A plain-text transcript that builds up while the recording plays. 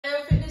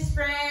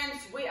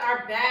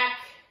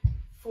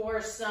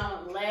for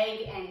some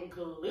leg and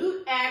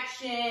glute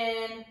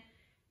action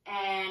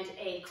and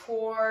a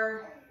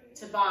core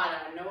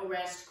Tabata, no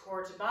rest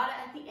core Tabata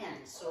at the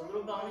end. So a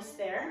little bonus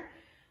there.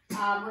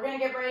 We're gonna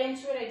get right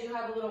into it. I do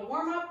have a little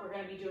warm up. We're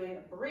gonna be doing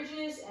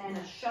bridges and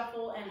a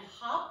shuffle and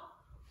hop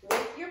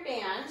with your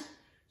band.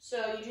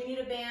 So you do need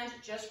a band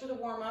just for the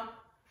warm up.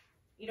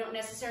 You don't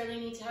necessarily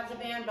need to have the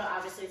band, but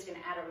obviously it's gonna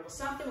add a little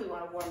something. We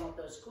wanna warm up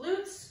those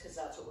glutes because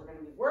that's what we're gonna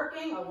be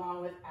working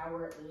along with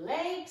our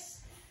legs.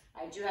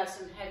 I do have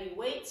some heavy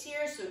weights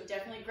here, so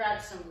definitely grab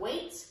some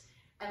weights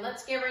and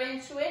let's get right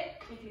into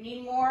it. If you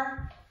need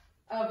more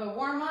of a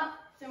warm up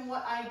than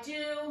what I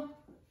do,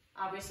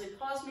 obviously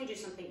pause me, do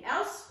something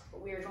else,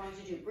 but we are going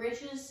to do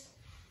bridges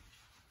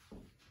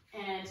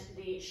and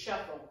the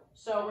shuffle.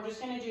 So we're just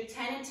gonna do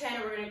 10 and 10,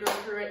 and we're gonna go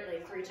through it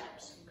like 3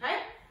 times, okay?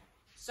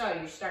 So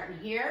you're starting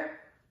here,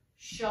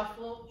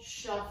 shuffle,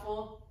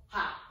 shuffle,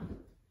 hop.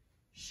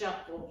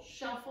 Shuffle,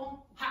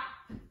 shuffle,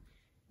 hop.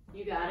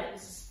 You got it.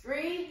 This is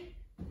 3,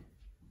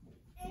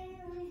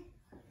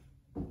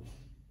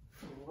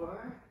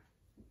 4,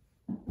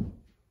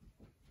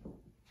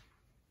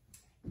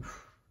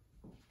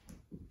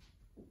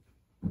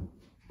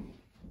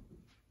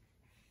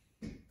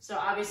 so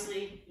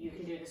obviously you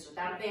can do this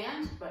without a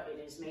band, but it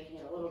is making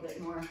it a little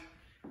bit more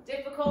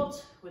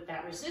difficult with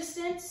that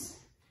resistance.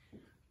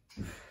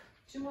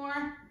 2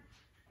 more,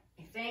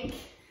 I think.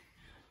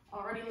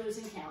 Already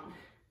losing count.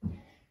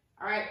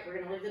 All right,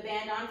 we're gonna leave the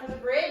band on for the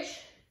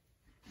bridge.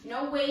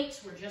 No weight,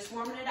 we're just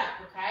warming it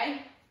up,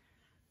 okay?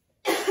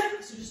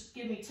 So just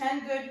give me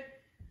 10 good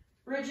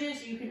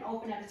bridges. You can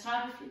open at the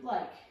top if you'd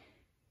like.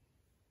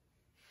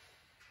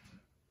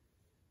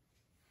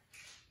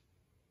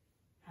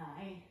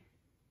 Hi.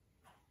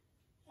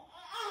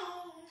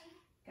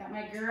 Got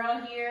my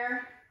girl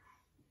here.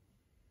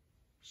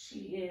 She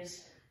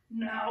is,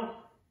 no.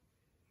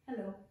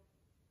 Hello.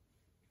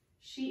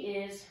 She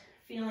is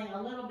feeling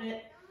a little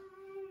bit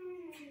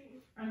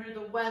under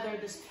the weather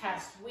this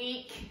past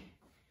week.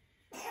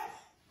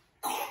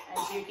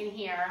 As you can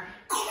hear,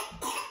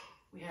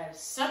 we had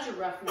such a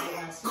rough night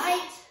last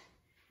night.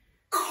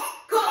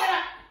 Call it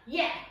up,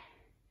 yeah.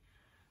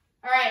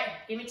 All right,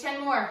 give me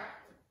 10 more.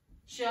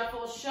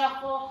 Shuffle,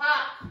 shuffle,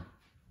 hop.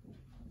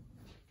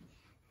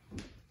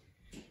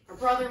 Her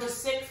brother was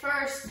sick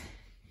first,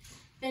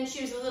 then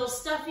she was a little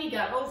stuffy,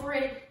 got over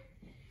it,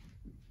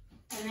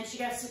 and then she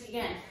got sick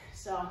again.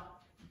 So,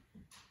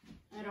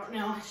 I don't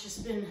know, it's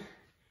just been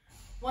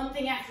one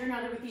thing after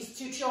another with these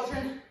 2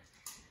 children.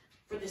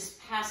 For this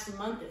past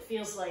month, it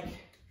feels like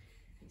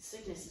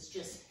sickness is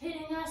just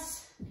hitting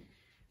us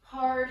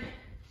hard.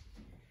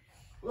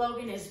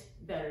 Logan is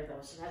better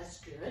though, so that's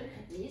good,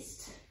 at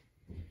least.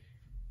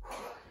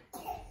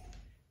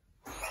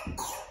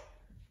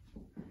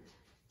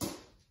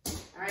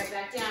 All right,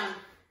 back down.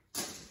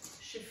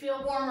 Should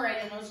feel warm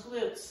right in those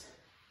glutes.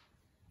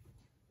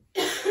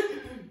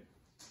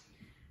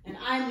 And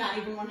I'm not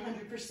even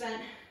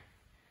 100%,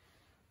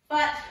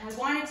 but I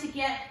wanted to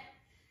get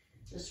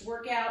this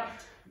workout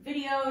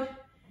videoed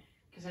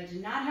because I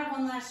did not have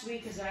one last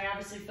week because I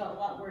obviously felt a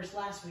lot worse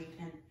last week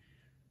than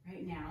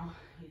right now,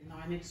 even though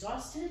I'm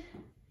exhausted.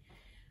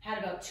 Had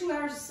about 2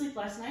 hours of sleep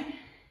last night.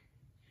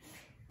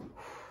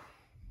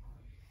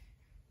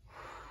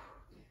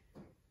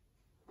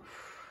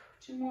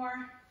 2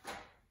 more.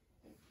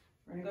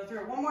 We're gonna go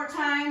through it one more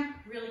time,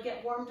 really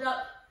get warmed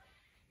up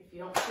if you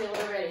don't feel it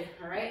already,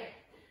 all right?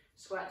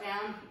 Squat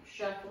down,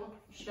 shuffle,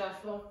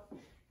 shuffle.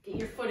 Get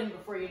your footing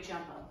before you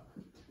jump up.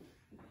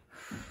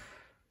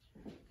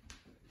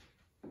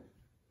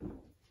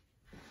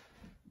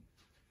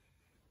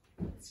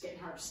 It's getting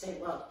hard to stay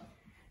low.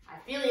 I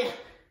feel you.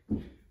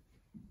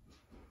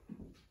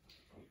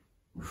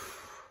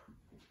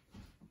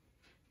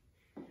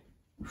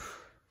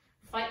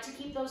 Fight to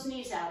keep those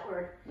knees out,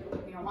 or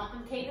you don't want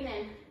them caving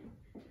in.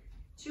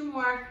 2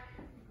 more.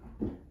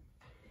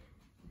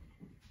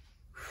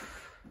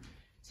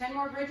 10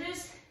 more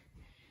bridges,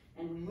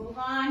 and we move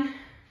on.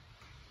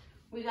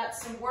 We got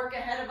some work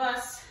ahead of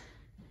us,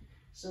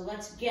 so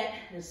let's get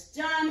this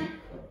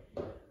done.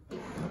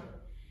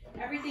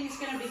 Everything's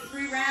gonna be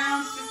 3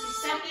 rounds, 50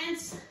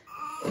 seconds.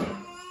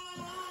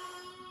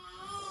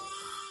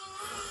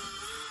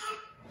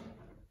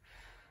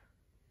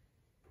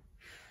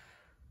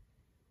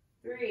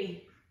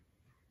 Three,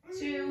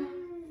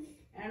 2,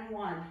 and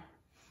 1.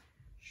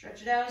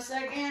 Stretch it out a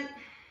second.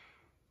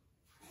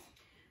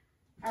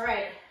 All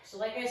right, so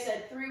like I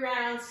said, 3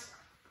 rounds.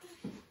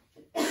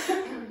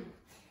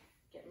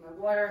 Get my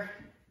water.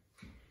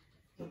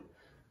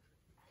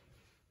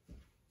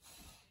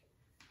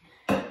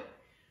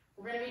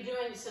 We're gonna be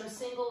doing some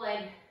single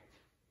leg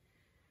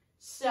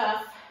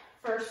stuff.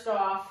 First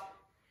off,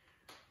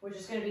 we're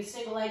just gonna be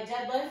single leg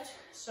deadlift.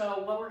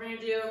 So what we're gonna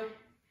do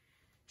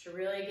to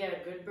really get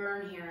a good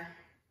burn here,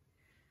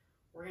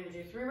 we're gonna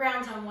do 3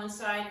 rounds on one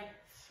side,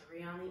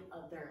 3 on the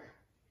other.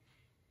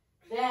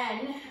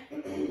 Then,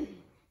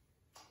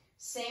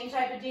 same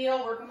type of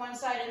deal, working one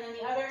side and then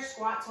the other,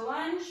 squat to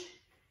lunge.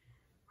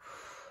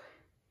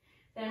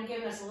 Then I'm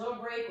giving us a little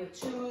break with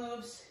 2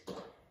 moves,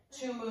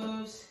 2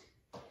 moves,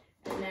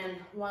 And then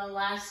one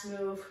last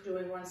move,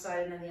 doing one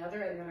side and then the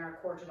other, and then our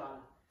core Tabata.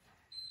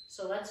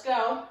 So let's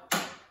go.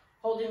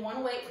 Holding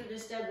one weight for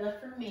this deadlift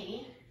for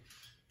me.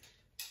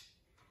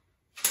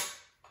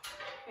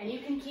 And you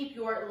can keep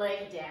your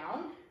leg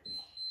down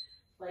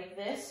like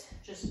this,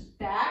 just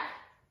back.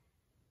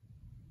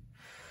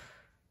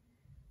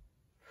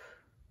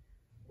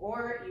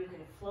 Or you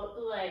can float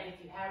the leg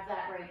if you have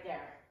that right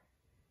there.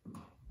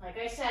 Like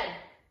I said,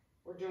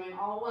 we're doing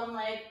all one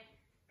leg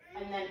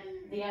and then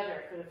the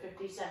other for the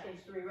 50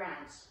 seconds, 3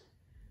 rounds.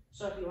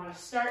 So if you want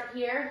to start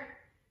here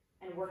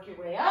and work your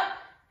way up,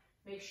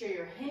 make sure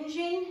you're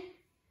hinging.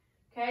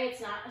 Okay,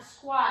 it's not a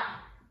squat,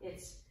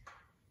 it's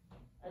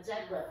a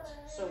deadlift.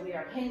 So we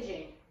are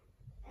hinging.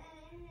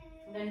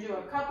 And then do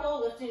a couple,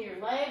 lifting your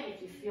leg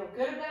if you feel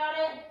good about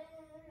it.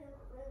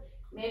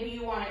 Maybe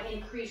you want to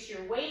increase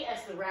your weight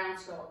as the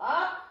rounds go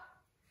up.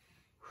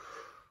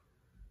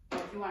 Or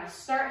if you want to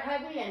start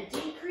heavy and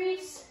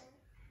decrease,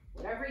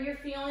 whatever you're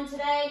feeling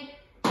today.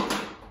 And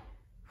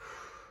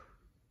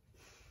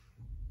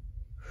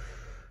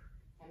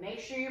make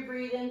sure you're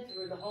breathing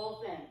through the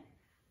whole thing.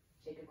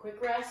 Take a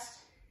quick rest.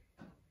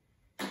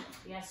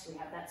 Yes, we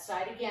have that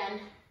side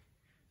again.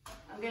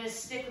 I'm going to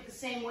stick with the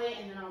same weight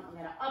and then I'm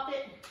going to up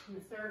it in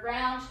the 3rd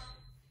round.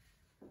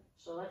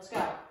 So let's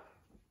go.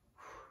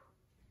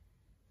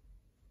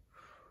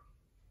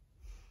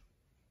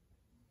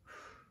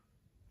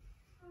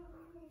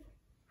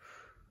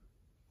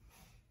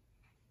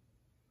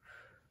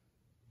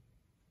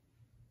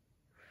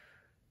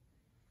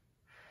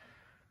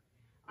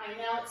 I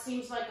know it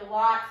seems like a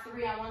lot,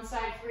 3 on one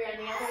side, 3 on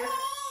the other,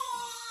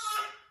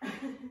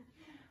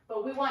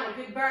 but we want a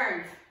good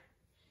burn.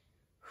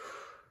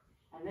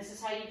 And this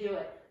is how you do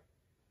it.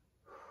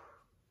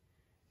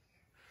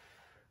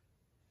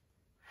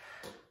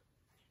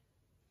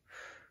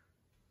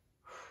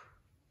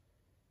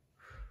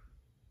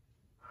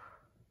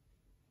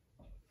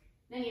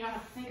 Then you don't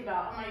have to think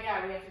about, oh my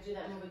God, we have to do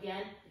that move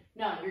again.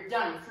 No, you're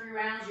done. 3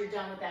 rounds, you're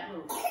done with that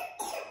move.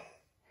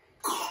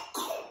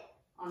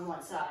 On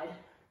one side.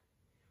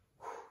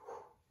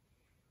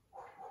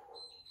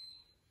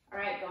 All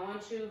right, going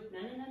to,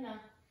 no.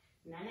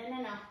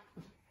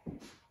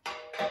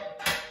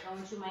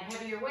 Going to my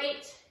heavier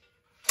weight.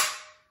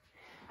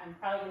 I'm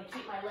probably going to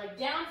keep my leg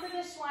down for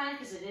this one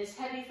because it is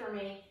heavy for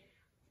me,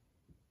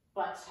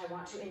 but I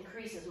want to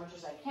increase as much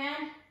as I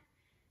can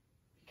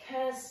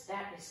because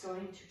that is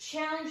going to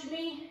challenge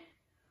me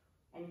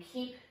and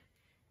keep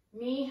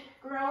me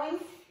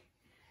growing.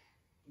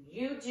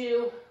 You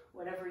do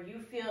whatever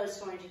you feel is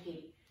going to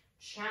keep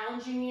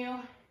challenging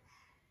you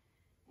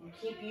and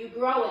keep you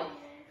growing.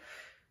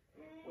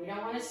 We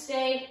don't want to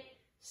stay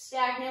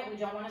stagnant. We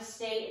don't want to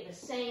stay the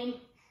same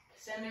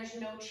because then there's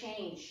no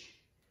change.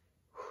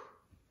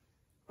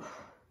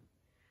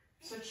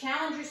 So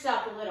challenge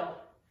yourself a little.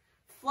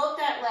 Float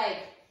that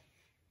leg.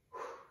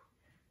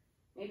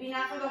 Maybe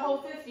not for the whole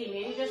 50,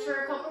 maybe just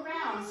for a couple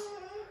rounds.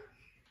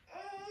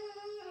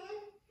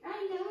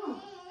 I know.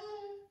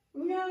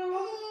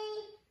 No.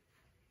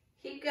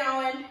 Keep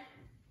going.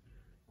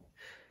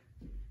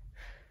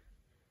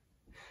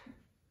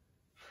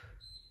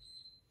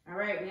 All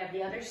right, we have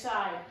the other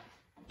side.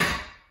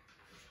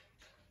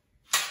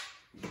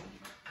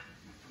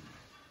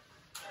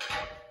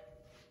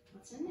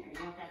 What's in there? You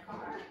want that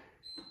card?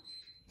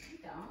 There you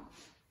go.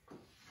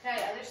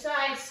 Okay, other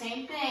side,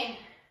 same thing.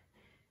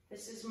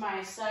 This is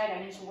my side I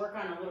need to work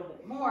on a little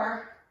bit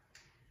more.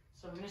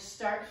 So I'm going to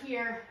start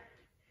here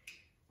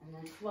and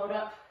then float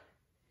up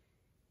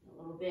a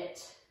little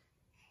bit.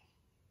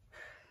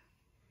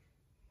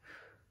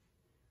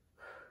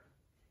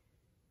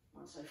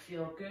 Once I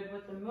feel good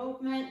with the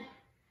movement.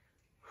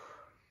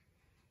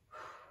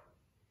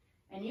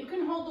 And you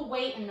can hold the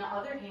weight in the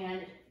other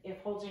hand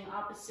if holding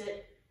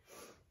opposite.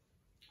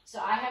 So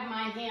I have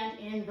my hand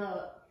in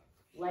the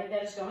leg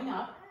that is going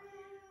up.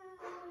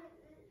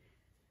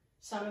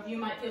 Some of you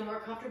might feel more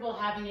comfortable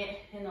having it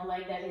in the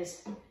leg that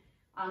is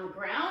on the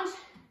ground.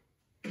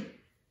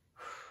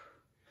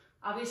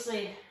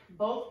 Obviously,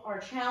 both are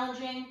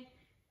challenging,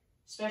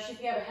 especially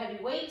if you have a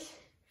heavy weight,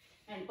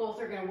 and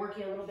both are going to work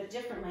you a little bit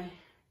differently.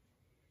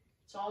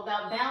 It's all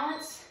about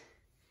balance.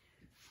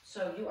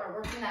 So you are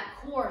working that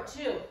core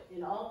too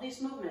in all of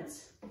these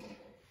movements.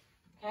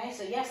 Okay,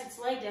 so yes, it's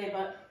leg day,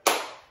 but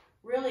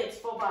really it's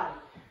full body,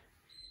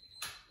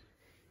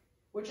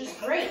 which is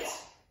great.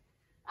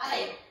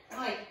 Aye.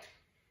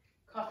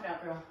 Cough it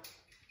out, girl.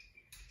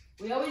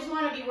 We always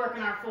want to be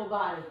working our full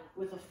body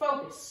with a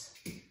focus,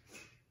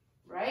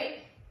 right?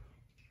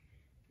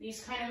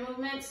 These kind of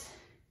movements,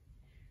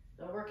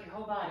 they'll work your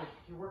whole body.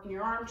 You're working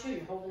your arm too.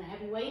 You're holding a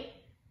heavy weight.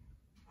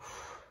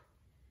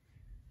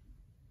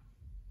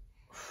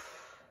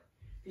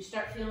 If you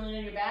start feeling it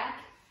in your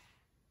back,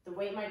 the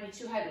weight might be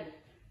too heavy,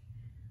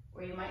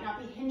 or you might not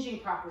be hinging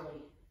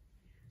properly.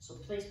 So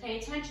please pay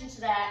attention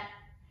to that.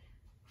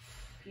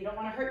 You don't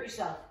want to hurt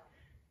yourself.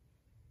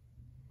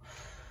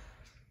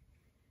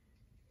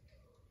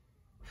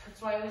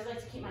 That's why I always like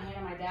to keep my hand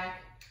on my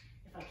back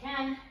if I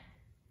can.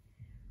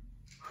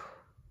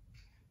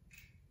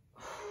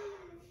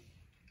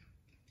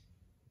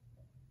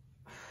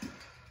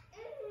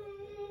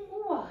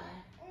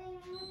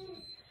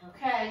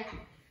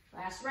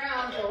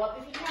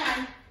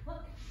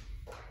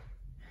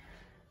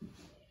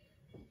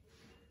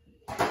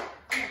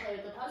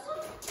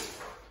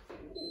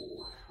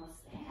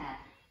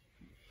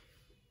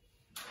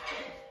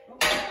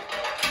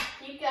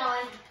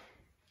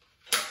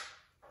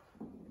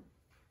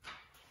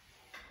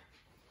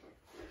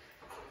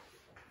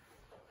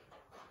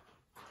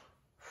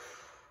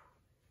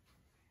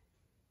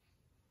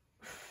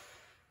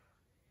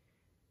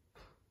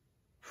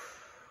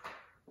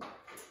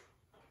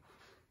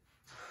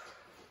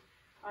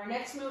 Our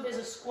next move is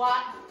a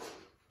squat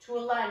to a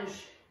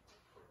lunge.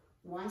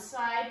 One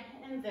side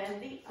and then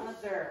the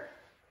other.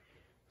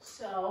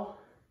 So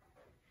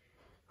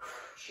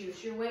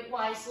choose your weight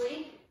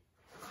wisely.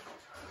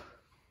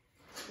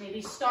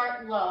 Maybe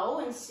start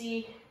low and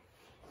see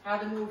how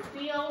the move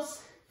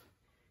feels,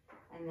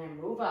 and then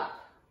move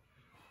up.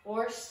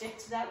 Or stick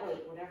to that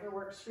weight, whatever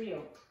works for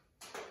you.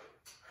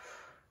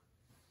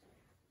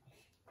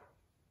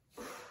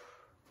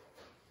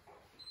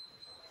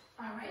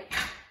 All right,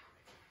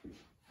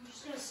 I'm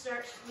just gonna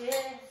start with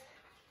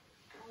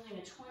holding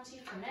a 20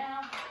 for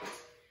now.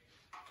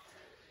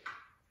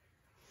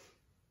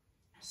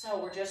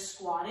 So we're just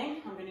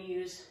squatting. I'm gonna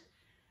use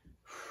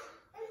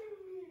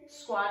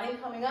squatting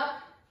coming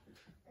up,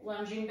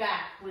 lunging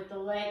back with the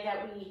leg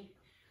that we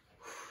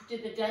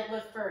did the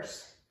deadlift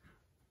first.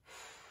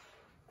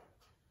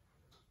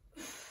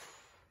 Just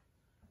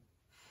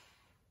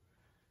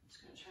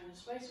gonna turn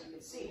this way so you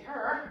can see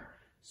her.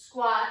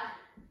 Squat,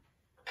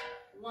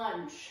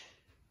 lunge,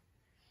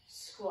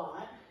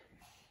 squat.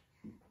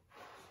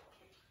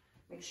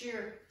 Make sure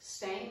you're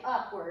staying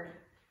upward,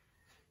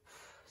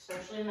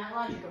 especially in that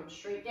lunge. You're going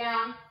straight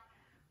down,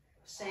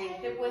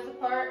 staying hip width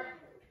apart.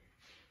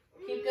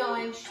 Keep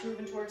going, she's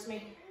moving towards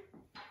me.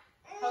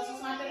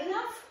 Puzzle's not good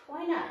enough?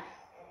 Why not?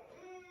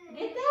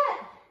 Get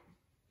that.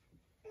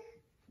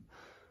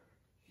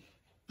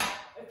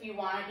 If you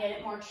want to get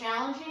it more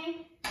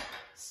challenging,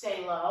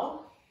 stay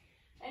low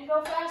and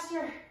go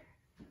faster.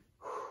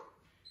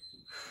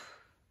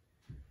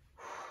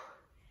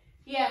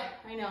 Yeah,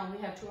 I know,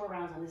 we have 2 more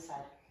rounds on this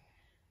side.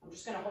 I'm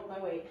just gonna hold my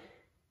weight.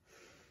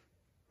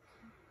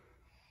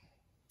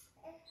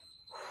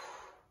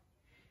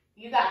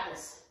 You got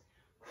this.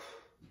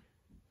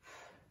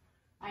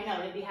 I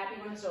know, they'd be happy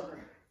when it's over.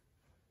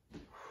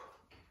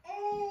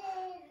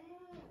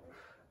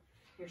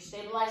 Your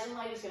stabilizing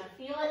leg is gonna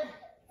feel it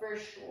for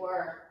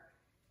sure.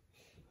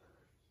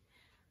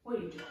 What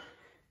are you doing?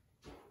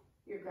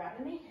 You're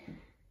grabbing me?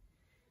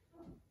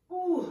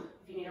 Ooh,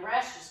 if you need a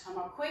rest, just come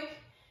up quick.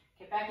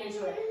 Get back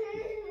into it.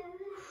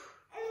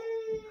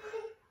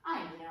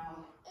 I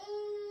know.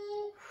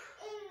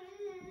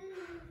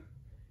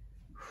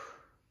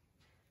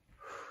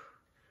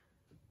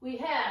 We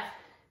have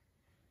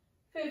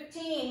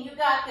 15. You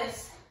got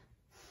this.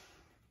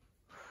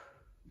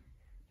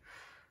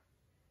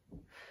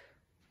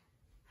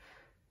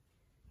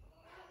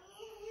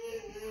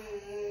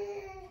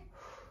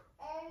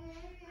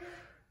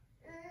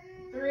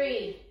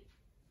 Three,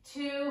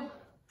 two.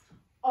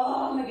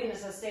 Oh my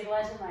goodness, that's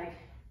stabilizing leg.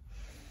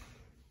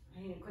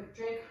 I need a quick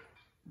drink.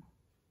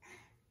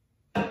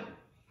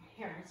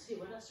 Here, let's see,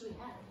 what else do we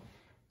have?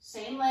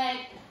 Same leg,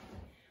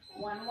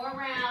 1 more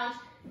round.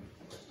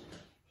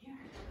 Here.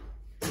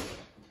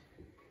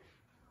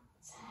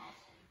 What's that?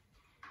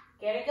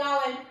 Get it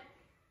going.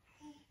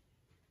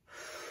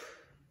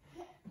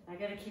 I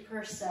gotta keep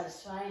her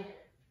satisfied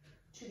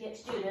to get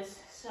to do this,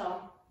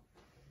 so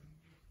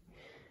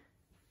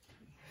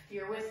if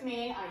you're with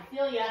me, I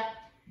feel ya.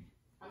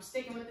 I'm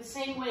sticking with the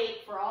same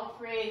weight for all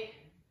 3.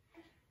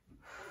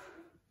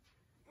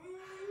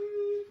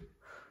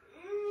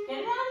 Get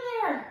it out of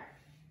there.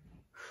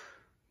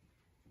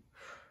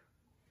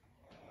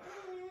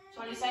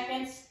 20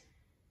 seconds.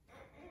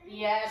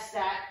 Yes,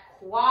 that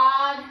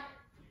quad.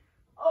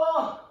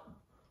 Oh.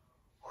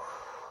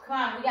 Come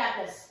on, we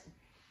got this.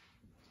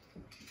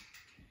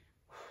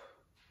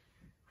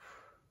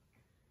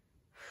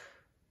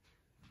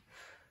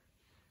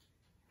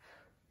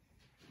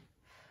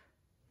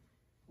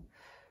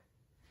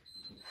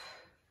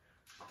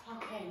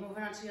 Okay,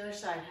 moving on to the other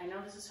side. I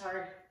know this is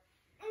hard.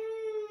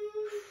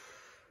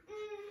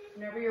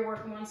 Whenever you're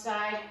working one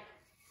side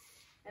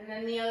and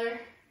then the other,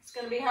 it's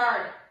going to be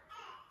hard.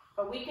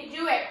 But we can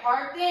do it.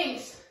 Hard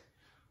things.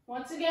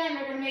 Once again,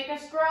 they're going to make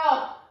us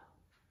grow.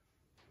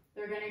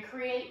 They're going to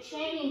create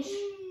change.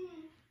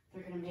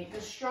 They're going to make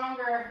us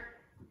stronger.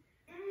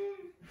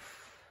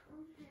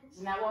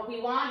 Isn't that what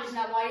we want? Isn't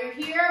that why you're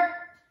here?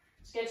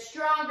 Let's get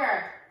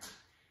stronger.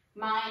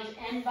 Mind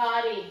and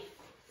body.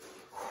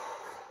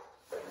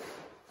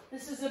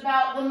 This is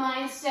about the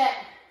mindset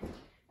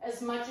as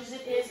much as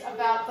it is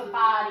about the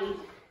body.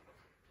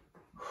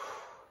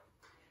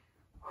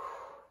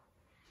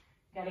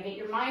 Got to get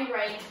your mind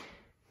right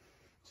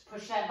to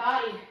push that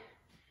body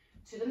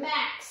to the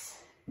max.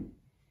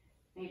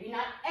 Maybe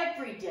not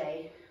every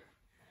day,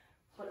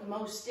 but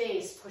most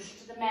days, push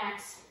it to the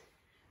max.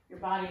 Your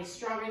body is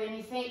stronger than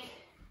you think.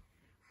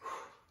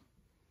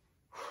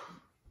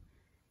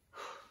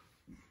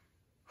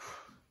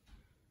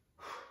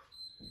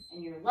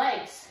 And your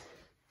legs,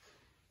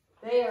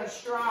 they are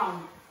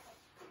strong.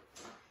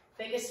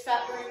 Biggest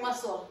fat-burning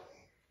muscle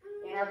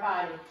in our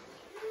body.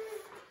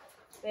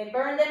 They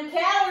burn them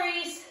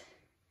calories.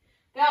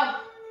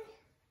 Go.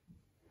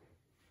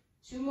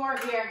 2 more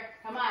here.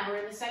 Come on, we're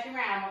in the 2nd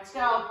round. Let's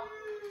go.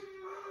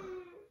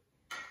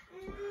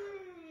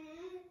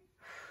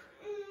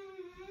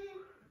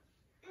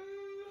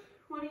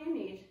 What do you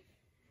need?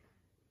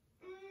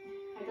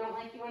 I don't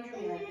like you under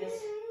me like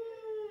this.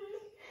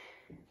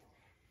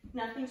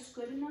 Nothing's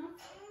good enough?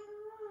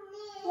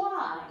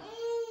 Why?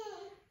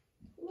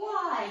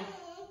 Why?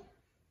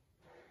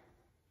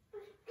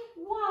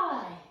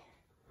 Why?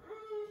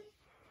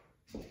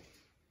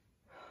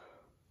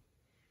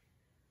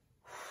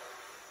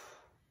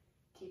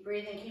 Keep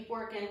breathing, keep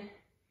working.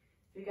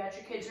 If you got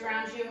your kids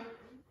around you,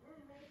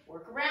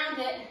 work around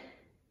it.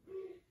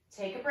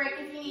 Take a break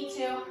if you need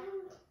to.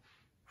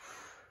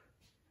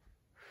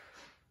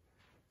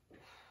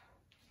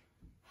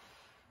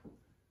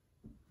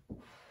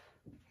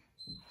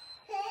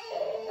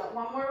 Got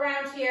one more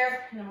round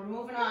here, and then we're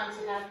moving on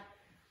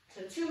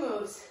to 2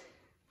 moves.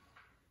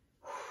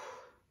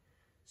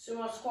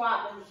 Sumo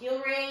squat with the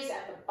heel raise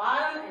at the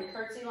bottom, and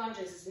curtsy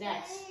lunges is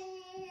next.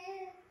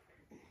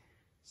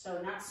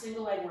 So not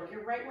single leg work.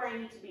 You're right where I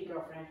need to be,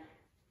 girlfriend.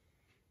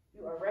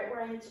 You are right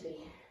where I need to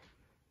be.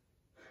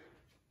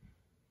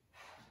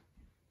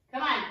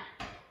 Come on.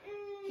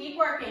 Keep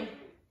working.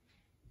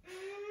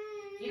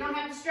 If you don't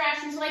have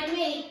distractions like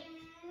me,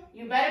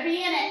 you better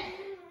be in it.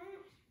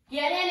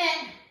 Get in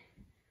it.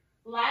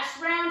 Last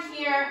round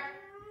here.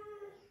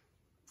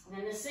 And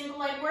then the single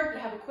leg work, you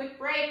have a quick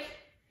break.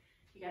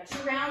 You got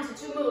 2 rounds and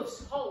 2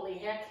 moves. Holy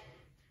heck.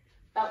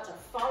 About to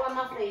fall on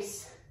my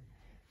face.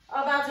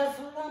 About to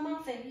fall on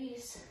my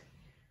face.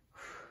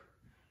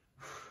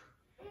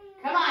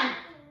 Come on.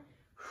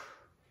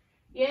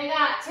 You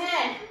got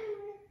 10.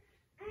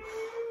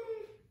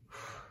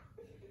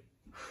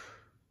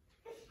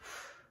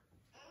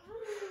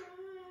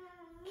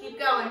 Keep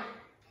going.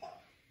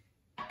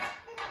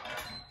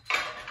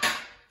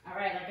 All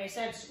right, like I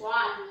said,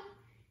 squat.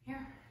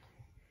 Here.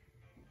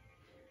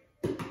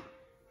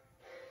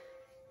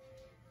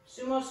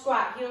 Sumo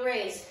squat, heel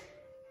raise.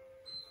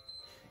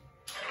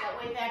 That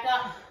weight back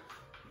up.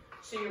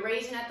 So you're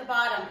raising at the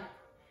bottom.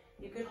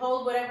 You could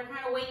hold whatever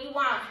kind of weight you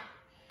want.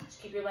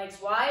 Just keep your legs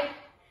wide.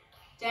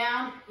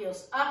 Down,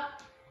 heels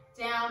up,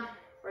 down.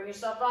 Bring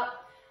yourself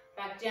up,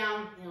 back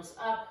down, heels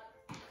up.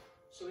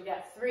 So we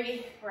got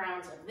 3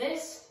 rounds of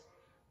this.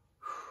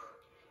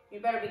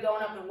 You better be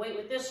going up in weight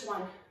with this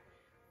one.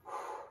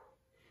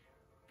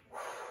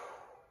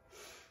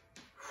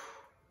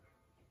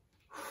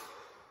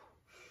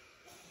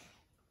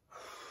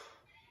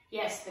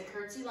 Yes, the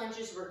curtsy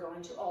lunges, we're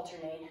going to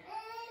alternate.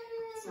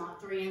 It's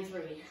not 3 and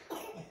 3.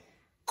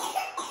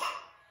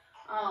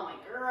 Oh, my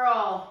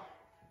girl.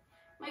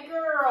 My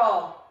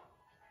girl.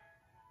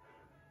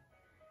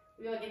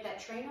 We gotta get that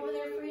train over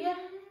there for you?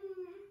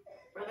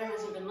 Brother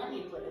hasn't been letting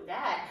you play with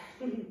that.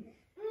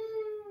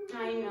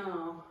 I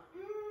know.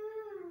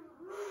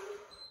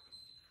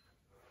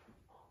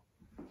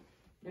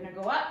 You're gonna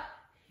go up.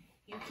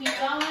 You keep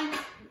going.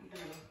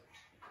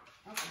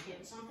 Oh, you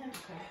getting something?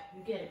 Okay,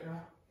 you get it,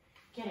 girl.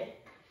 Get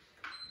it.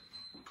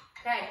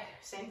 Okay,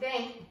 same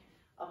thing.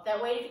 Up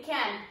that weight if you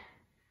can.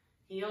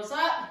 Heels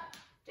up,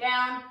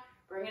 down,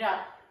 bring it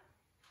up.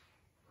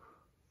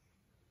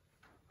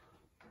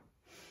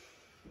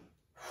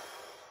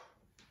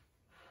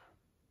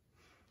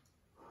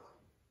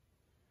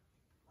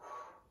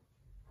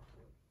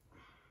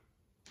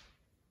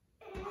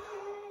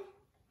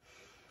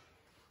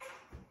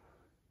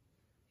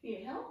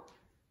 Need help?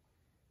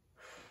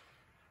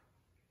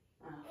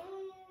 Oh.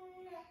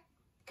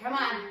 Come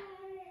on.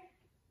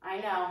 I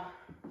know.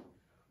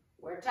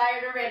 We're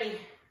tired already.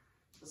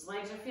 Those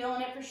legs are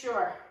feeling it for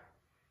sure.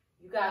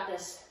 You got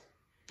this.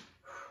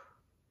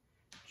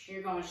 So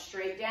you're going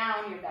straight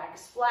down. Your back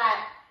is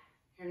flat.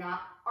 You're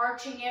not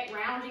arching it,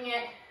 rounding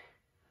it.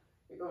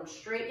 You're going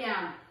straight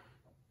down.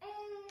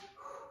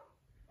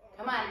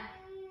 Come on.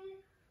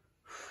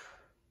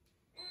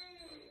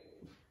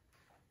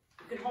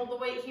 You can hold the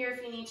weight here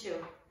if you need to.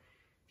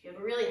 If you have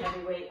a really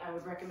heavy weight, I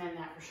would recommend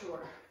that for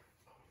sure.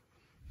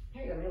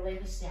 Here you go. I'm going to lay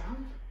this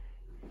down.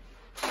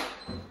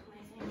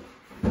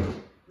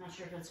 I'm not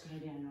sure if that's a good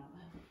idea or not.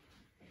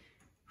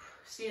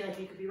 See, like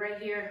you could be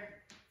right here.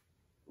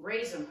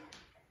 Raise them.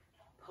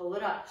 Pull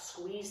it up.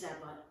 Squeeze that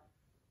butt.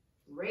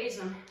 Raise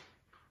them.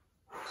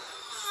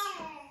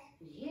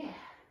 Yeah.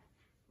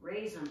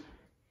 Raise them.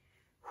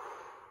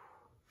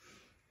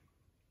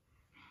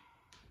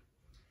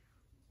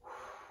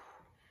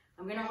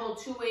 I'm going to hold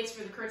 2 weights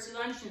for the curtsy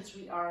lunge since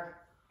we are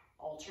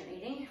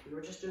alternating. If we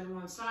were just doing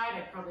one side,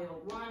 I'd probably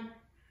hold 1.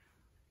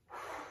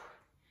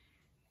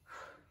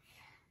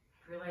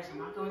 Realize I'm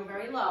not going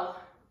very low.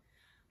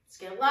 Let's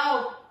get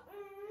low.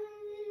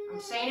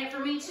 I'm saying it for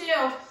me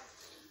too.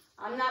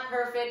 I'm not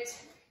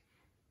perfect.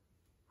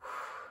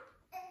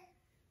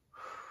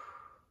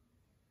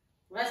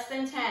 Less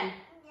than 10.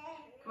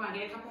 Come on,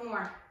 get a couple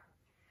more.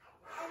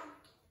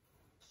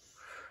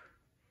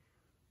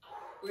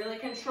 Really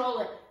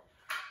control it.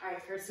 All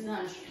right, curtsy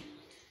lunge.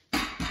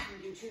 I'm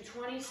gonna do 2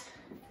 20s.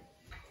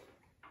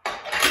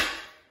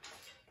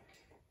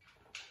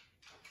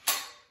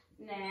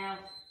 Now.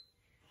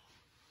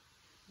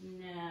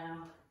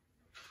 No.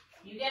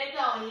 You get it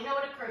going. You know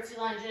what a curtsy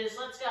lunge is.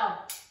 Let's go.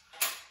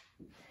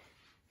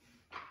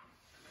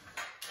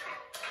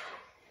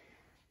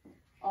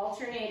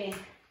 Alternating.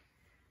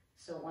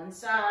 So one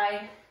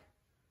side.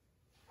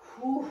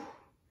 Whew,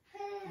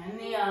 and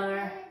the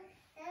other.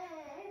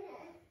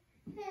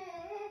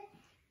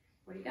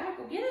 What do you got?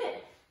 Go get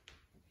it.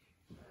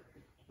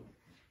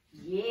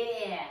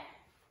 Yeah.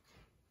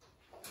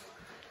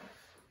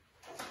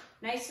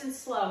 Nice and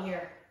slow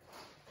here.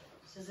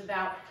 This is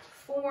about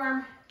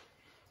form,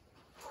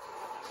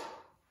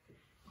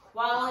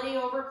 quality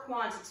over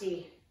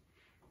quantity.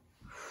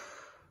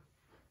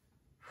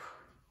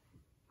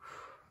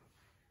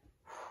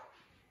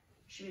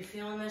 Should be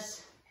feeling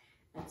this,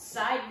 that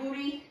side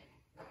booty,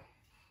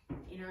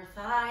 inner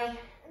thigh.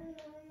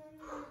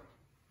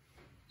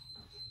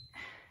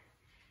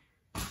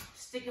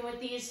 Sticking with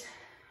these.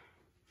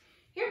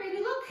 Here, baby,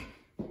 look.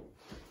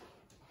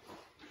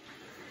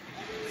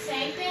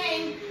 Same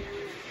thing.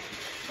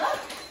 Look.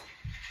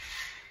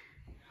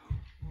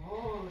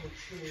 Oh,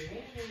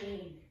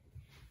 train.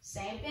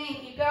 Same thing,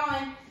 keep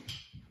going.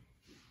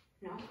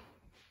 No?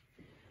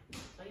 I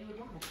thought you would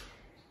want it.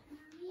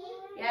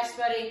 Yes,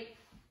 buddy.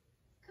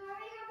 Can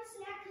I have a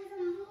snack because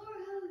I'm more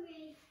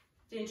hungry?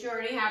 Didn't you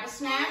already have a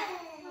snack?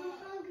 I'm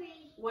hungry.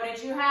 What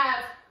did you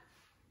have?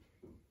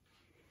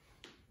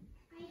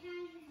 I had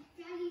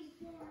Daddy's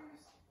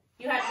Boars.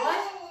 You had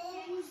what?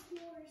 Daddy's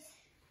Boars.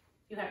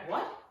 You had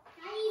what?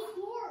 Daddy's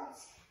Boars.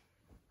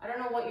 I don't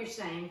know what you're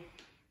saying.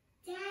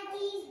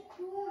 Daddy's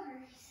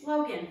Boars.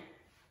 Logan,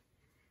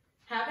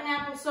 have an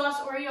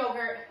applesauce or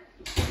yogurt.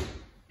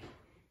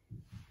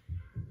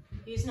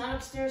 He's not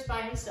upstairs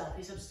by himself.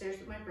 He's upstairs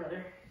with my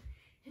brother.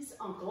 His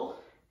uncle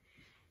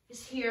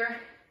is here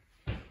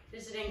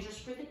visiting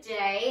just for the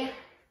day.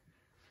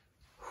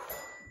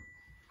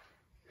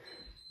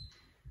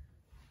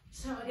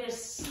 So I get a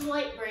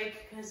slight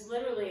break because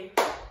literally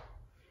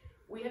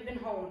we have been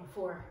home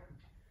for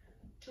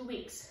 2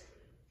 weeks.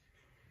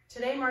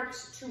 Today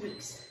marks 2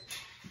 weeks.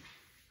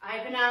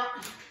 I've been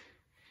out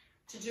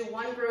to do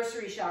one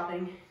grocery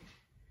shopping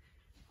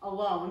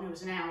alone. It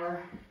was an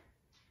hour.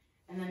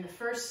 And then the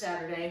first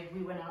Saturday,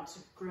 we went out to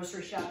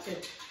grocery shop too.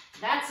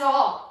 That's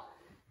all.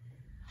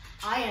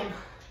 I am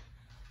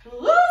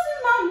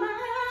losing my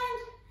mind,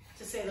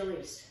 to say the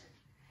least.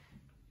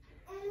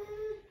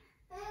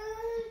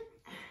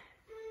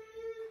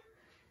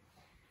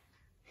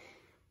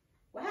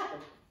 What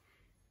happened?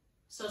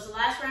 So it's the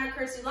last round of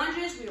curtsy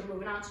lunges. We are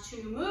moving on to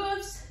 2 new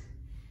moves.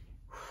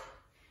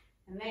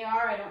 And they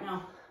are, I don't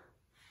know,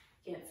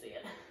 can't see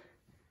it.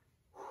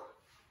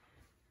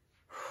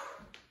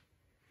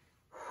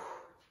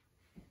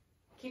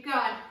 Keep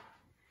going.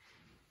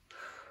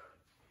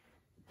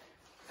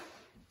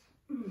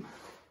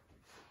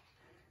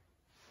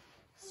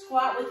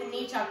 Squat with the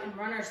knee tuck and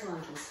runner's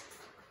lunges.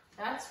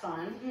 That's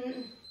fun.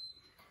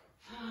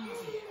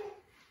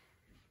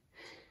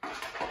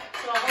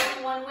 So I'll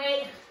hold one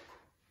weight.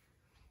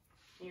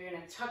 You're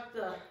gonna tuck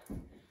the,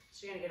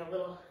 so you're gonna get a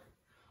little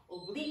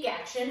oblique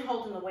action,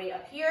 holding the weight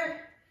up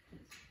here.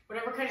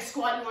 Whatever kind of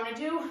squat you wanna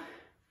do,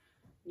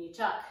 knee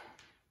tuck.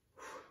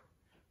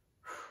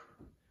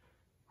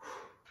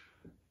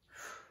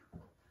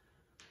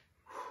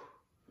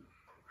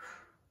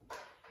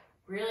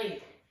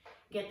 Really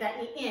get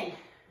that knee in.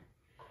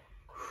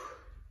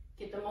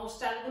 Get the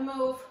most out of the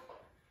move.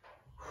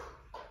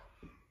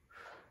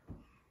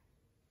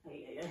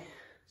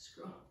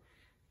 Screw.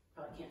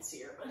 Probably can't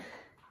see her, but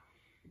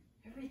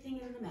everything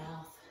in the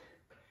mouth.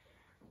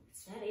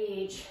 It's that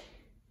age.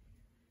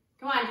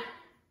 Come on.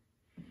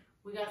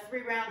 We got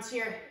 3 rounds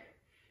here.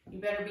 You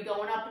better be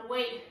going up in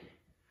weight.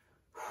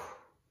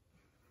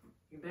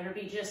 You better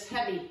be just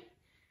heavy.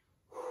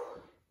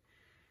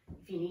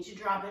 If you need to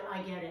drop it,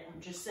 I get it. I'm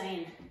just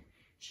saying,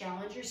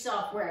 challenge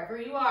yourself wherever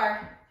you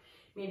are.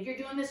 Maybe you're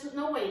doing this with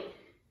no weight.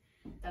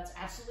 That's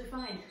absolutely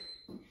fine.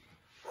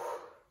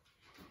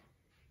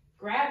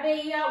 Grab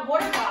a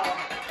water bottle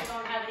if you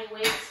don't have any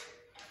weights.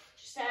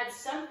 Just add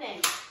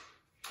something,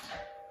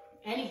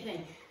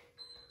 anything.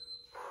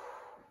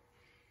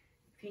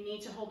 If you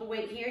need to hold the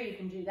weight here, you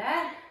can do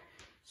that.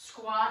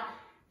 Squat.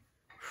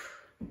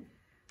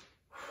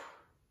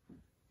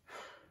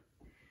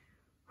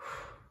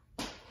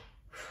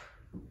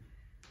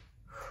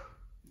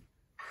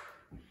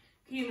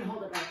 You can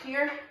hold it back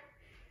here.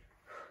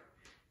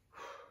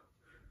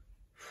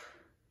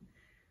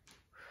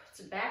 It's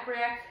a back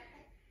rack.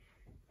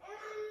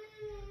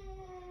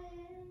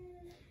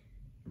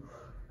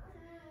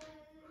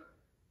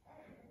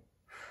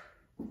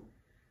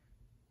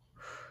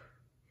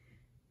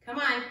 Come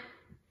on.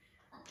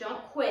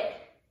 Don't quit.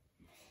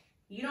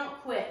 You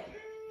don't quit.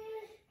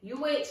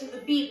 You wait till the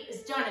beep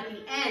is done at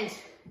the end.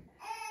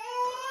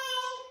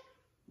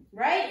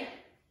 Right?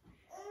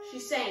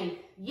 She's saying,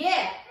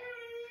 yeah.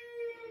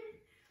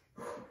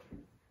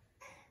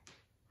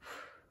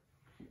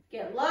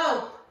 Get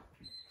low.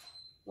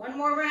 One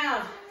more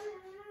round.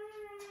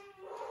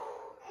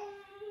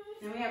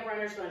 Then we have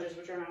runner's lunges,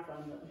 which are not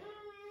fun,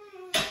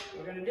 but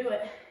we're gonna do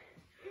it.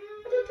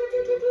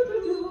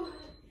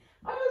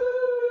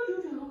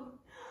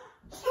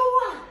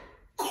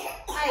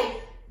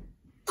 Hey.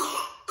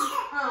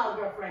 Oh,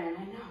 girlfriend,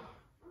 I know.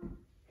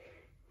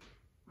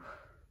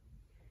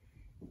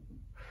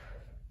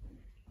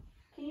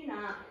 Can you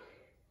not?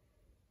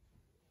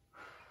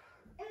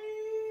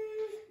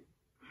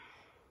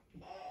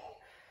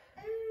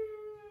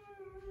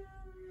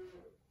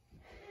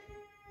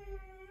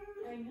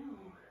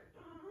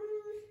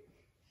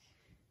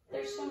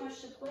 there's so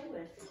much to play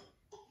with.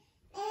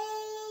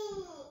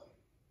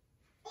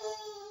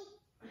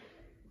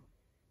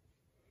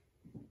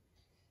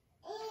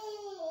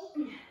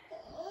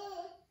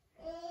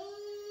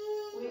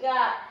 We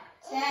got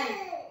 10.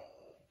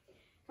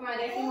 Come on,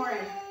 get a few more in.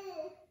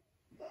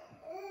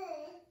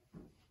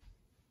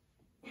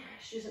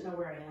 She doesn't know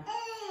where I am.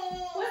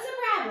 What's the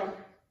problem?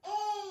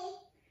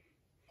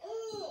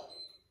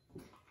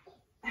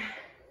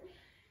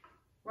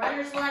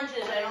 Runner's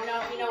lunges. I don't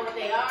know if you know what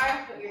they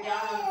are, but you're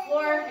down on the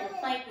floor in a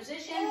plank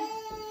position.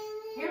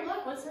 Here,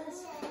 look, what's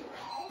this?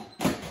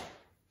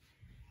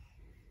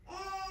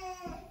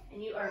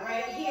 And you are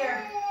right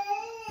here.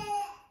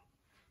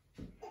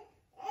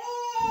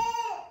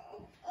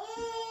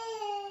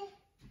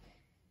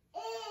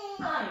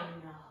 I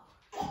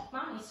know.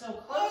 Mommy's so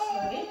close,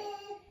 buddy.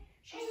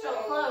 She's so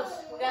close.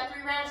 We got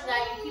 3 rounds of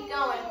that. You keep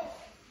going.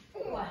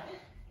 What?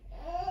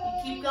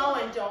 You keep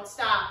going. Don't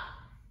stop.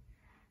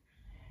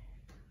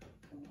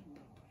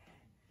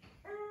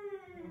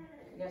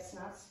 You got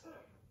snuts?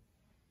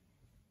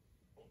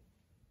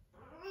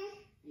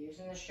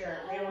 Using the shirt.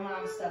 Real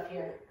mom stuff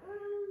here.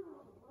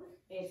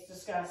 It's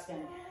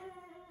disgusting.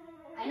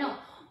 I know.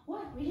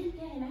 What? We didn't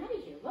get him out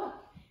of here. Look.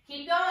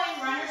 Keep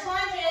going. Runner's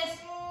lunges.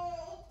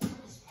 What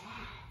is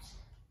that?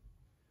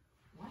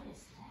 What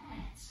is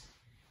that?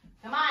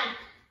 Come on.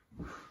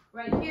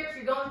 Right here if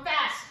you're going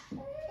fast.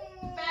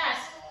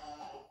 Fast.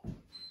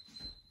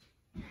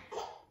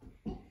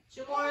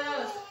 2 more of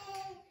those.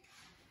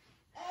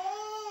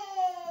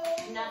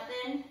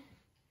 Nothing.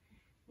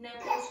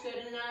 Nothing's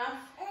good enough.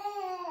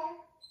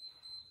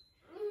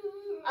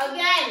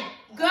 Again.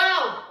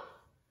 Go.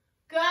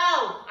 Go.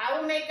 I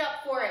will make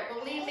up for it.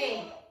 Believe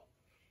me.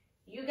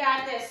 You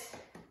got this.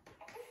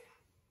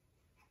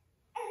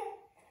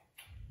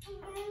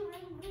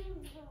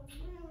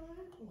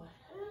 What?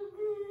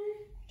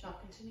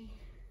 Talking to me?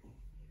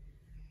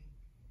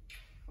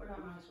 What about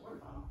my water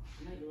bottle?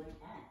 I know you like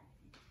that.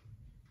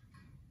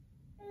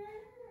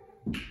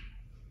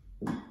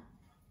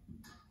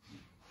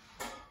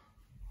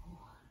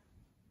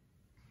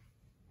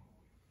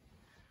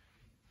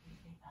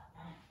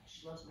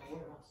 She loves my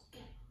water bottles.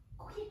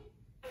 Go ahead.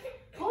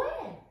 Go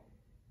ahead.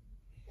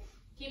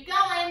 Keep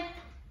going.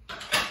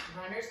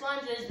 Runner's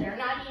lunges. They're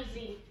not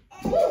easy.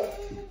 Woo.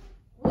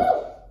 Woo.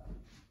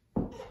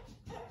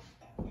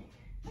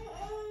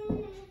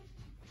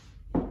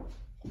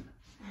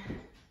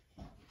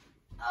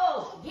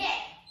 Oh, yeah.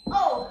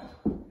 Oh.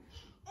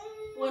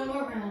 One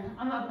more round.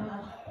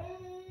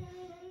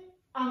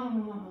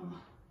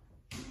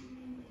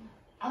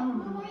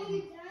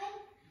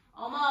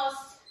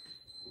 Almost.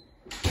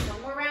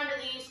 One more round of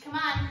these. Come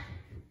on.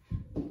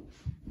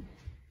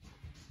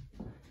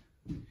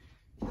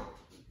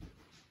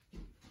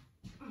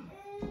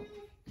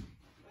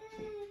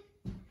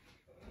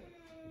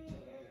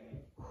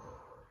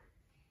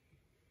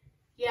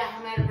 Yeah,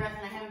 I'm out of breath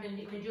and I haven't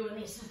been doing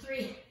these for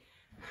 3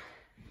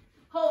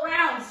 whole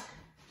rounds.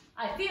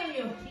 I feel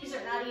you. These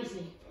are not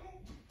easy.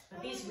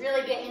 But these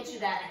really get into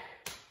that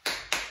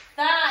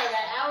thigh,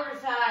 that outer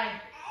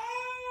thigh.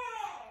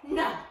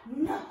 No,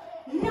 no,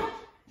 no,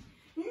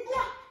 no,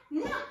 no,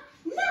 no,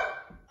 no.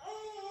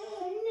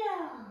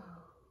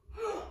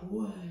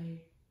 What?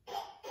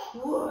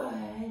 What?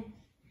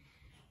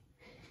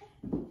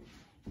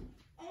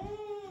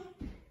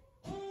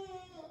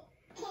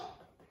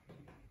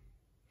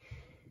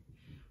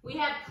 We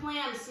have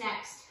clams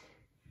next.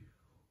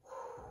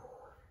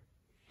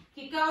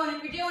 Keep going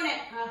if you're doing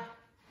it.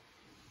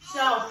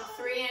 So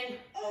 3 and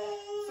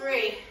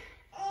 3.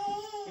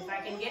 If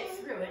I can get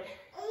through it,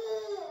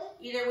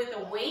 either with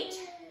a weight,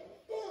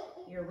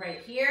 you're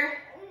right here,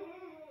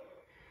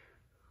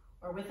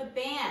 or with a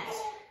band.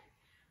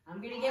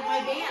 I'm gonna get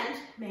my band,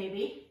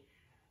 maybe.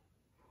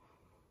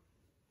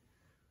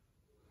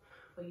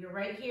 But you're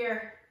right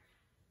here.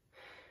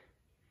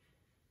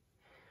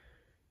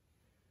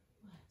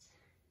 What?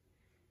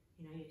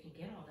 You know, you can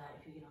get all that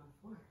if you get on the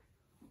floor.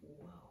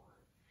 Whoa.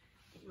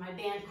 Get my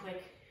band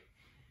quick.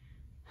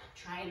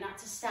 Trying not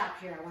to stop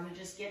here. I want to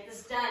just get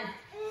this done.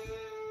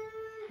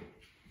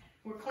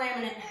 We're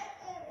clamming it.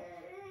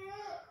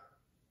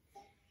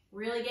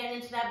 Really getting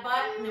into that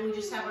butt, and then we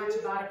just have our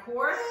Tabata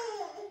core,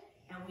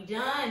 and we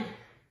done.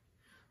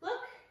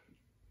 Look.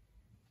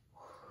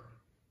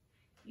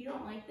 You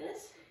don't like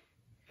this?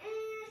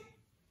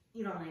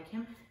 You don't like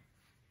him?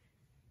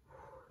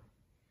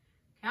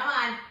 Come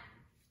on.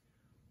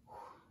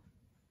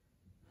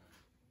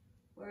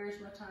 Where's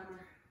my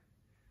timer?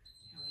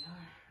 Here we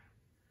are.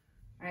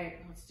 All right,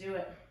 let's do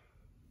it.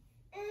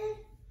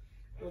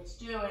 Let's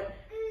do it.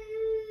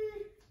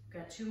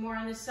 Got 2 more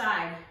on this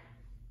side.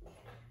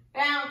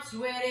 Bounce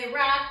with it,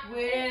 rock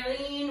with it,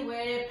 lean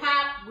with it,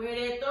 pop with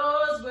it.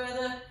 Those were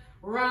the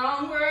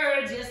wrong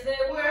words. Yes, they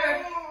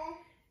were.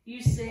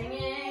 You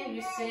singing,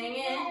 you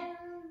singing.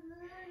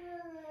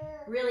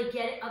 Really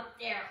get it up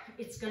there.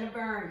 It's gonna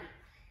burn.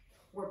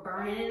 We're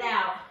burning it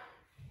out.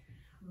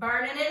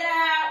 Burning it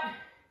out.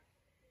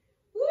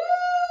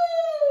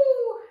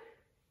 Woo!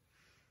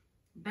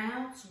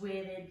 Bounce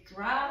with it,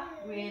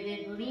 drop with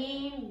it,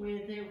 lean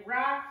with it,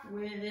 rock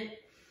with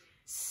it,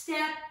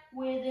 step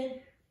with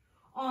it.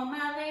 All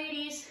my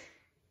ladies,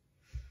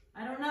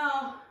 I don't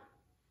know,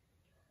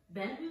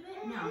 bend with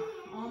it? No,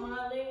 all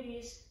my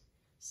ladies,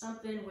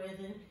 something with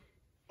it.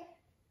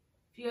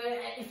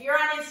 If you're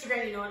on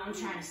Instagram, you know what I'm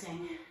trying to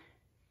sing.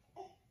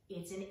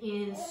 It's an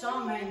in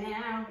song right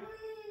now.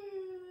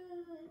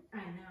 I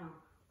know.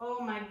 Oh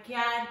my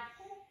God.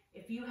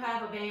 If you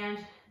have a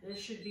band, this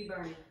should be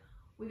burning.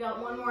 We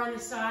got one more on the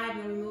side, and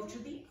then we move to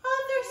the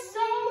other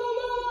side.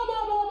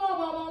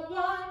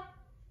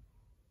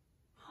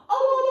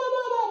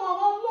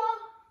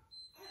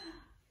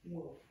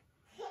 Whoa.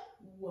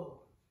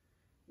 Whoa.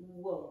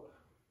 Whoa.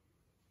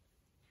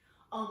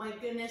 Oh my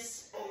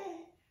goodness.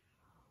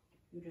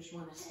 You just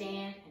want to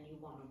stand, and you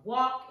want to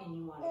walk, and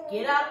you want to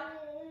get up,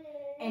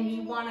 and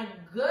you want to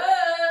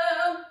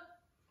go.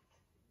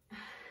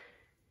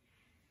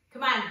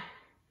 Come on.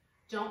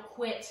 Don't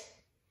quit.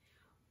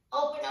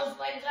 Open those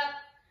legs up.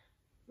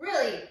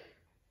 Really.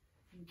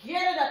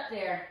 Get it up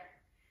there.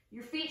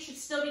 Your feet should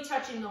still be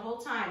touching the whole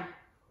time.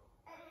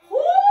 Woo!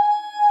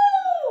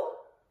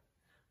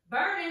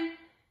 Burning.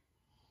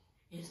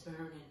 It's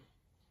burning.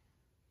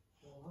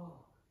 Whoa.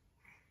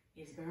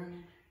 It's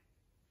burning.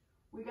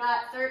 We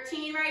got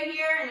 13 right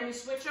here, and then we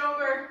switch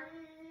over.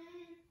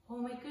 Oh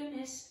my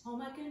goodness. Oh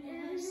my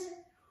goodness.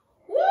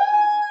 Woo!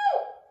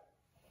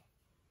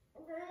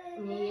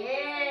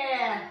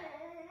 Yeah.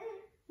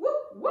 Woo,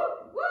 woo,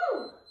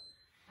 woo.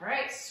 All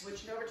right,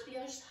 switching over to the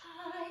other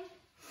side.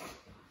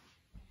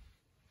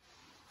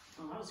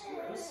 Oh, that was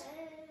gross.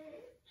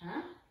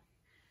 Huh?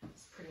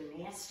 It's pretty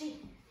nasty.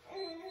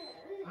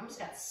 Mom's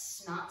got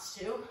snots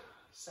too.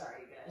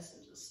 Sorry, guys.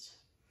 I'm just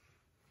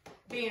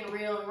being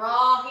real and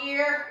raw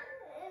here.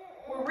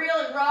 We're real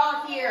and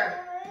raw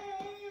here.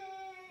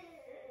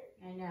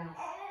 I know.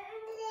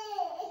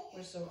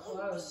 We're so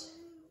close.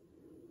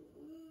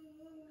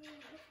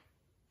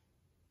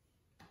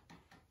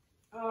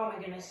 Oh my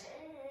goodness.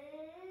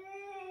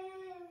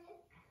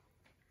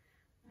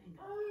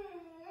 I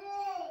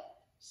know.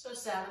 So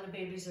sad when the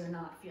babies are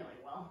not feeling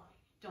well.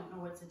 Don't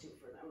know what to do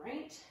for them,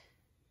 right?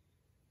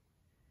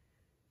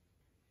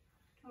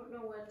 Don't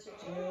know what to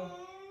do.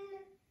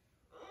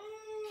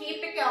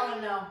 Keep it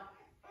going though.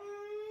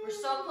 We're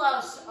so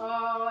close.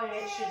 Oh, and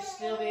it should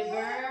still be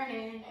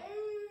burning.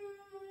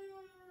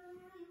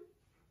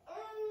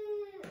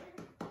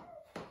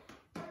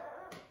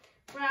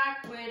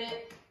 Rock with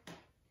it.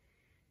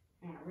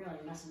 Man, I'm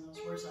really messing those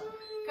words up.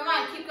 Come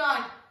on, keep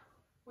going.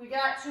 We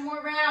got 2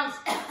 more rounds.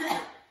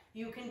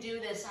 You can do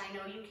this. I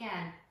know you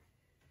can.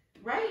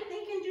 Right?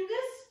 They can do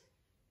this?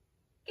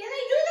 Can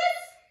they do this?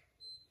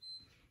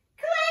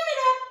 Climb it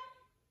up.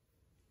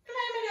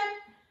 Climb it up.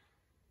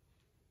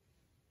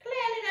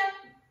 Climb it up.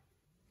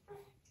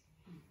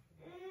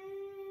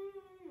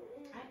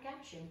 I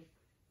got you.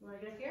 You want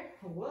to get up here?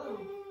 Whoa.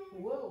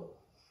 Whoa.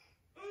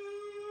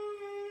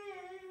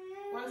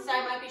 One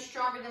side might be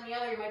stronger than the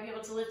other. You might be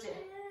able to lift it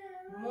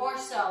more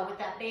so with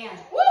that band.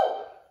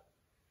 Woo!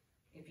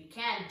 If you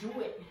can, do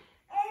it.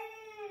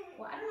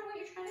 Well, I don't know what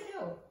you're trying to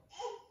do.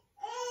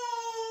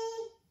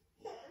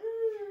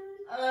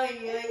 Ay,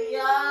 ay,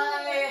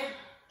 ay.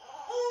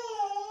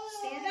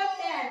 Stand up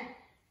then.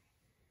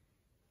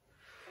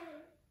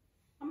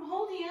 I'm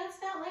holding you. It's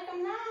not like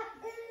I'm not.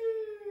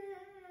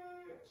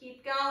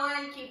 Keep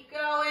going. Keep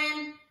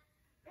going.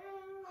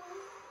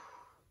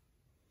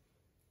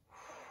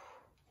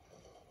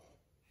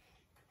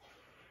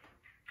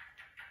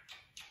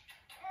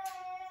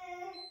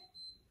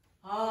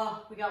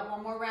 Oh, we got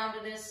one more round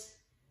of this.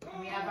 And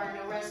we have our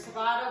no rest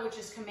Tabata, which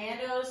is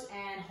Commandos,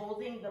 and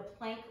holding the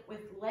plank with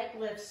leg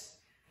lifts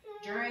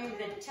during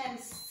the 10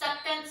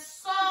 seconds.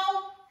 So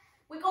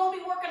we're going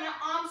to be working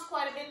our arms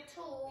quite a bit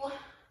too.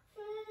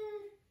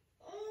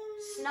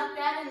 Snuck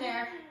that in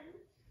there.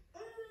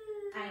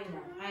 I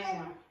know, I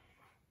know.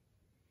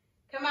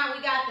 Come on,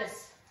 we got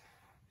this.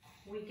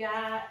 We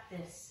got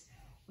this.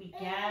 We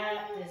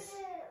got this.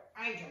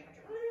 I jump.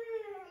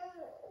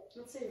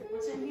 Let's see,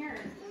 what's in here?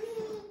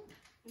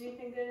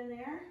 Anything good in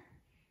there?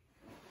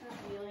 Not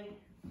really.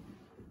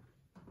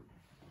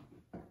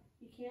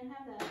 You can't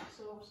have that,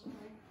 so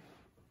sorry.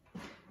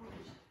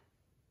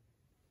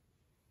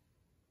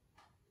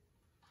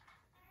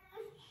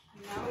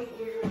 Now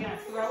we're gonna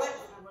throw it.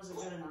 That wasn't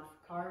good enough.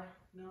 Card?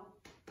 No.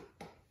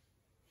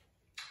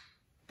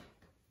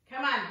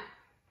 Come on.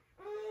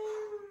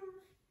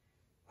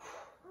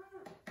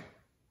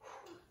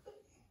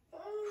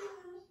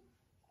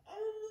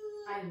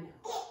 I know.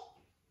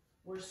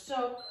 We're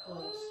so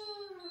close.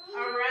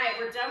 All right,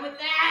 we're done with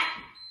that.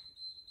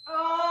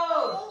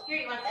 Oh, here,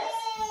 you want this?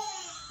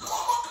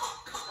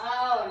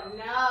 Oh,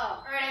 no.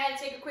 All right, I had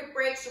to take a quick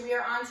break, so we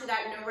are on to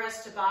that no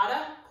rest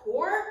Tabata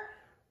core.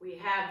 We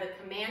have the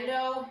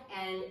commando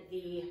and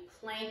the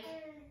plank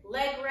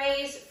leg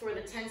raise for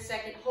the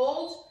 10-second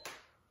hold.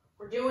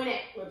 We're doing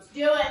it. Let's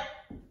do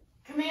it.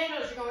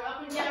 Commandos, you're going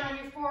up and down on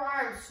your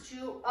forearms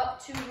up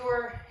to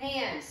your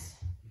hands.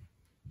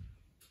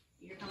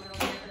 You're coming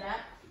over here for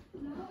that?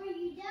 No, are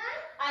you done?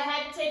 I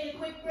had to take a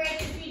quick break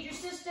to feed your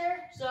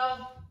sister.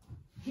 So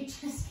he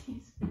just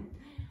keeps.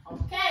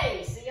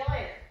 Okay, see you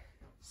later.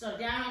 So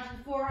down onto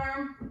the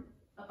forearm,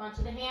 up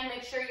onto the hand.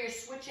 Make sure you're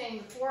switching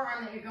the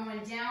forearm that you're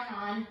going down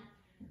on.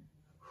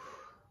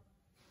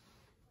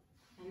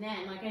 And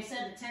then, like I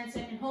said, the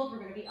 10-second hold, we're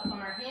going to be up on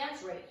our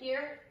hands right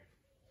here.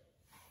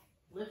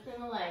 Lifting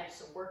the legs,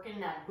 so working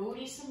that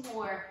booty some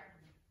more.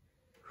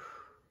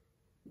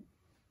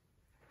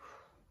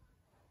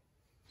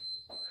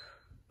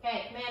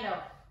 Okay, commando.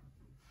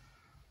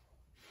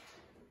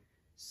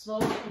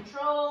 Slowly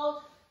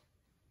controlled.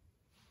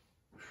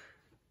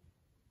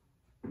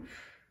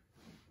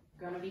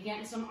 Gonna be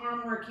getting some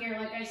arm work here,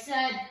 like I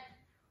said.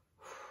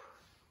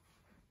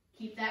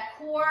 Keep that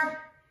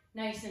core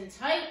nice and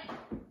tight.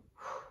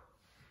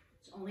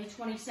 It's only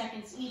 20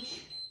 seconds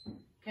each.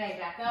 Okay,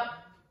 back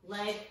up,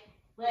 leg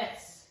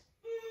lifts.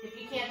 If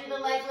you can't do the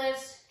leg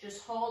lifts,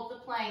 just hold the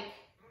plank.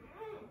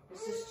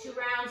 This is 2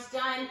 rounds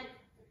done.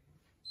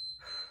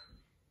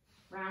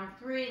 Round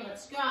 3,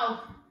 let's go.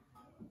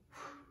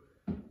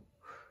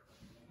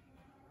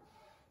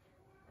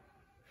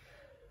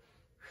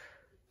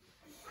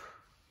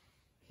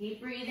 Keep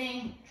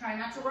breathing. Try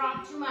not to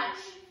rock too much.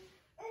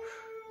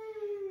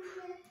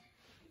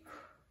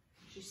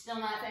 She's still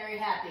not very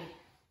happy.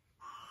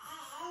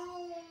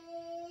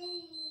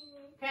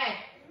 Okay.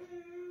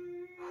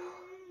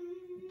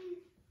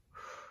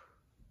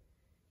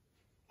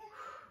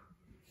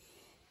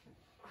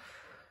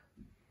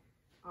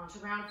 On to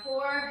round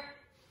 4.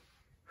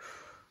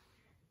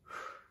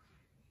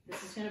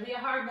 This is going to be a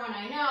hard one,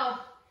 I know,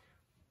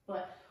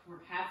 but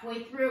we're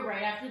halfway through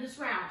right after this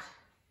round.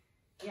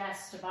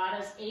 Yes,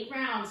 Tabata's 8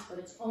 rounds, but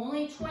it's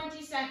only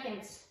 20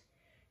 seconds.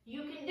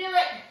 You can do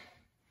it.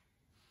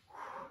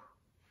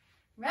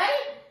 Ready?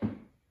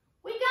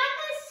 We got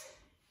this.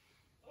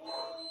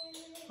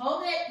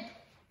 Hold it.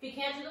 If you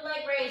can't do the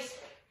leg raise,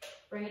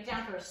 bring it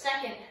down for a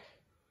second.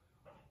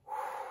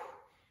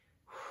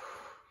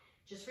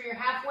 Just for your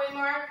halfway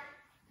mark.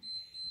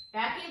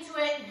 Back into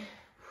it.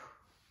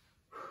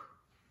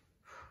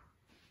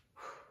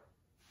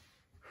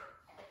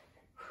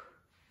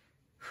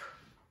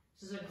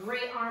 This is a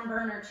great arm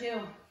burner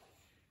too.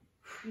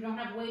 If you don't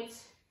have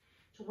weights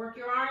to work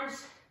your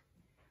arms,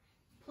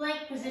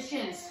 plank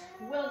positions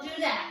will do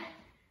that.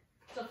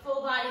 It's a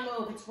full body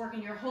move. It's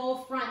working your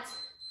whole front.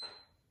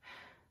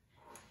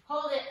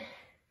 Hold it.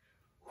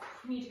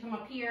 You need to come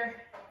up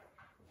here.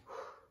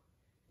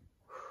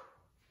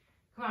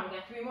 Come on, we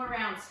got 3 more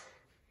rounds.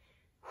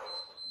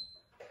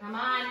 Come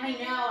on,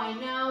 I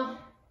know.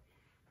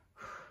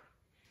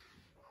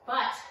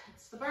 But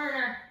it's the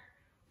burner.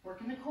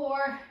 Working the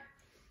core.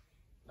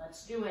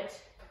 Let's do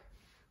it.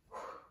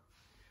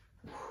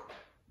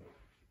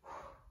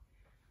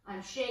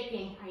 I'm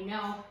shaking. I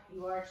know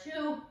you are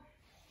too.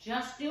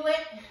 Just do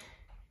it.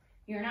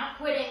 You're not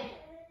quitting.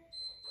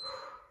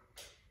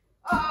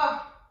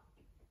 Oh.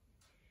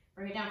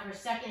 Bring it down for a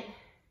second.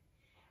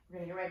 We're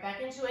going to get right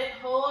back into it.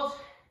 Hold.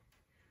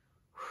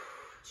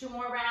 2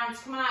 more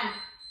rounds. Come on.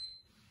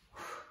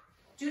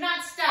 Do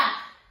not stop.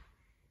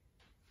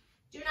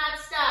 Do not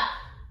stop.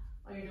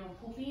 Oh, you're doing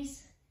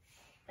poopies?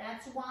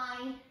 That's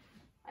why.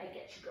 I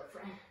get you,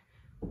 girlfriend.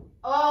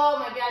 Oh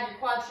my God, your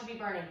quads should be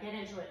burning. Get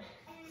into it.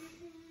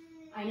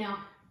 I know.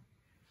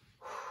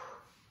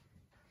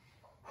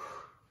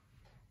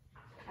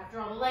 After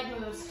all the leg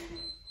moves.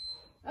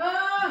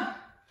 Oh,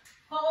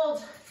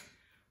 hold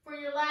for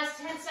your last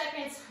 10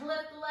 seconds.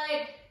 Lift the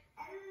leg.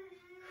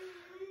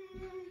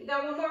 You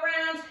got 1 more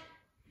round.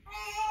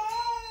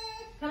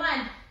 Come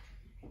on.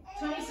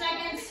 20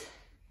 seconds.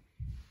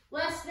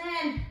 Less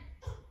than.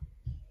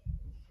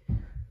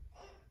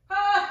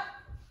 Oh.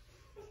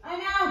 I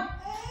know.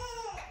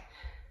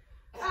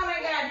 Oh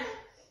my God.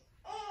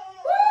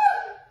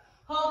 Woo!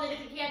 Hold it if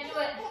you can't do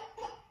it.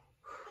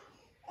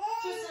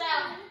 Twist it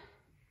out.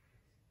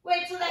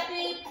 Wait till that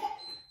beep.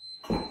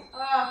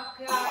 Oh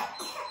God.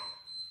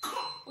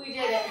 We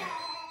did it.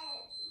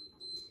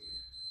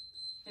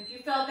 If you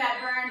felt that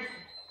burn,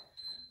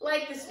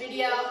 like this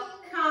video,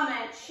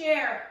 comment,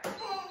 share,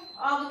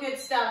 all the good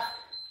stuff.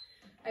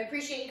 I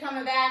appreciate you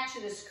coming back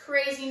to this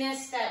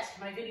craziness that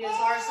my videos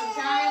are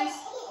sometimes.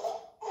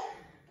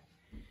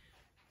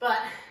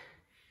 But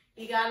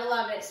you gotta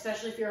love it,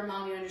 especially if you're a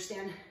mom, you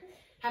understand.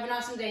 Have an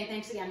awesome day.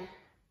 Thanks again.